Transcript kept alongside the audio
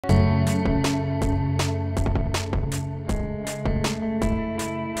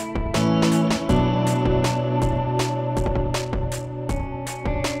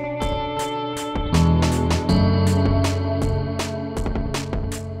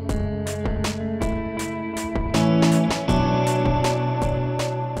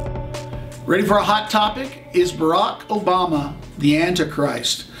Ready for a hot topic? Is Barack Obama the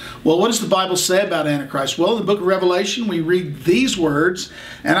Antichrist? Well, what does the Bible say about Antichrist? Well, in the book of Revelation, we read these words,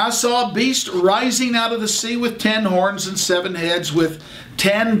 "And I saw a beast rising out of the sea with 10 horns and 7 heads, with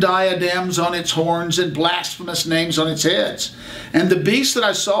 10 diadems on its horns and blasphemous names on its heads. And the beast that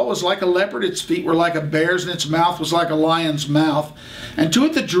I saw was like a leopard, its feet were like a bear's, and its mouth was like a lion's mouth. And to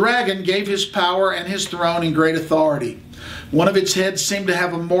it the dragon gave his power and his throne and great authority. One of its heads seemed to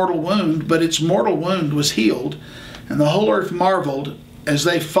have a mortal wound, but its mortal wound was healed. And the whole earth marveled as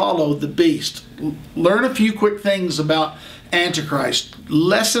they followed the beast." Learn a few quick things about Antichrist.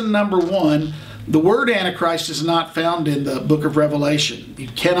 Lesson number 1, the word Antichrist is not found in the book of Revelation. You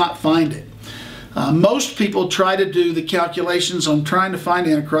cannot find it. Most people try to do the calculations on trying to find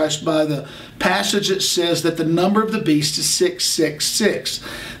Antichrist by the passage that says that the number of the beast is 666.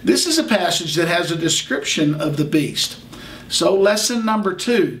 This is a passage that has a description of the beast. So lesson number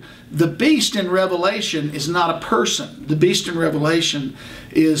 2, the beast in Revelation is not a person. The beast in Revelation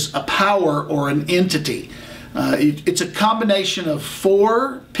is a power or an entity. It's a combination of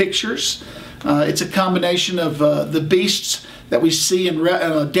 4 pictures. It's a combination of the beasts that we see in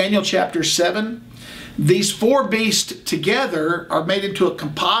Daniel chapter 7. These 4 beasts together are made into a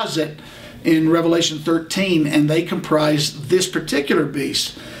composite in Revelation 13, and they comprise this particular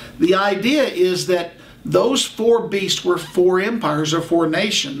beast. The idea is that those 4 beasts were 4 empires or 4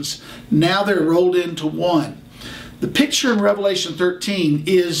 nations. Now they're rolled into one. The picture in Revelation 13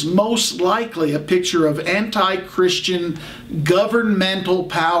 is most likely a picture of anti-Christian governmental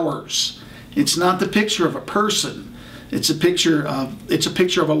powers. It's not the picture of a person. It's a picture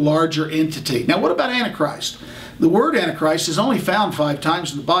of a larger entity. Now, what about Antichrist? The word Antichrist is only found 5 times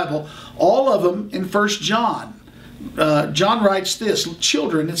in the Bible, all of them in 1 John. John writes this,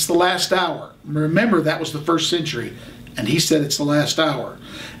 "Children, it's the last hour." Remember, that was the 1st century, and he said it's the last hour.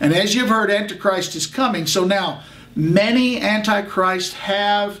 "And as you've heard, Antichrist is coming." So now, many Antichrists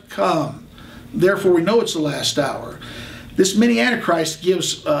have come. Therefore, we know it's the last hour. This many Antichrist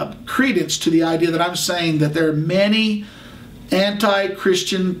gives credence to the idea that I'm saying that there are many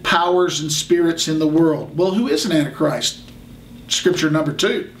anti-Christian powers and spirits in the world. Well, who is an Antichrist? Scripture number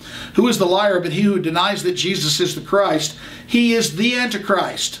 2. "Who is the liar but he who denies that Jesus is the Christ? He is the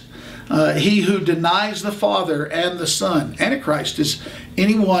Antichrist. He who denies the Father and the Son." Antichrist is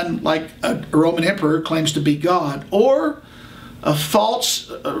anyone like a Roman emperor claims to be God, or a false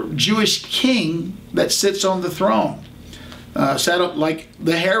Jewish king that sits on the throne. Like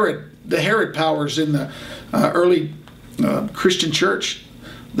the Herod powers in the early Christian church.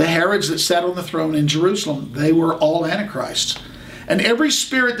 The Herods that sat on the throne in Jerusalem, they were all Antichrists. "And every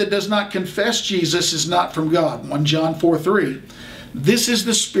spirit that does not confess Jesus is not from God." 1 John 4:3. "This is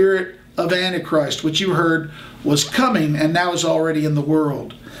the spirit of Antichrist, which you heard was coming and now is already in the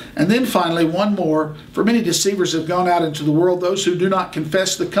world." And then finally, one more. "For many deceivers have gone out into the world, those who do not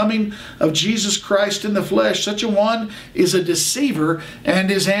confess the coming of Jesus Christ in the flesh. Such a one is a deceiver and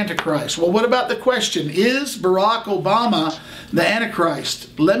is Antichrist." Well, what about the question, is Barack Obama the Antichrist?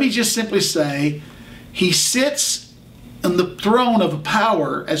 Let me just simply say, he sits on the throne of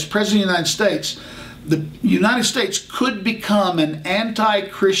power as President of the United States. The United States could become an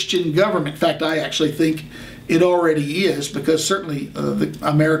anti-Christian government. In fact, I actually think it already is, because certainly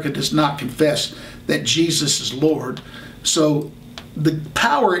America does not confess that Jesus is Lord. So the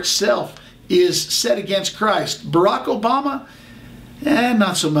power itself is set against Christ. Barack Obama?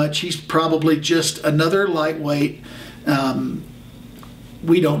 Not so much. He's probably just another lightweight.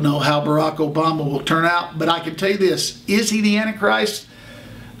 We don't know how Barack Obama will turn out, but I can tell you this, is he the Antichrist?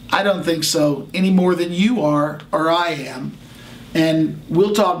 I don't think so, any more than you are or I am. And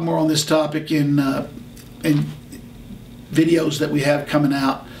we'll talk more on this topic in videos that we have coming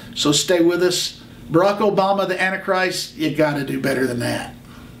out. So stay with us. Barack Obama, the Antichrist, you got to do better than that.